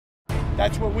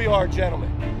That's what we are,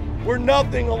 gentlemen. We're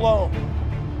nothing alone.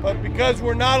 But because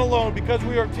we're not alone, because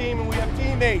we are a team and we have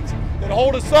teammates that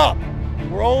hold us up,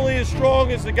 we're only as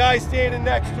strong as the guy standing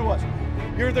next to us.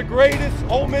 You're the greatest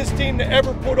Ole Miss team to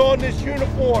ever put on this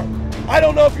uniform. I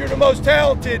don't know if you're the most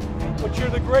talented, but you're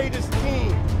the greatest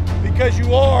team because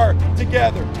you are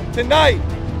together. Tonight,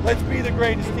 let's be the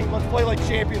greatest team. Let's play like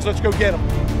champions. Let's go get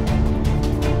them.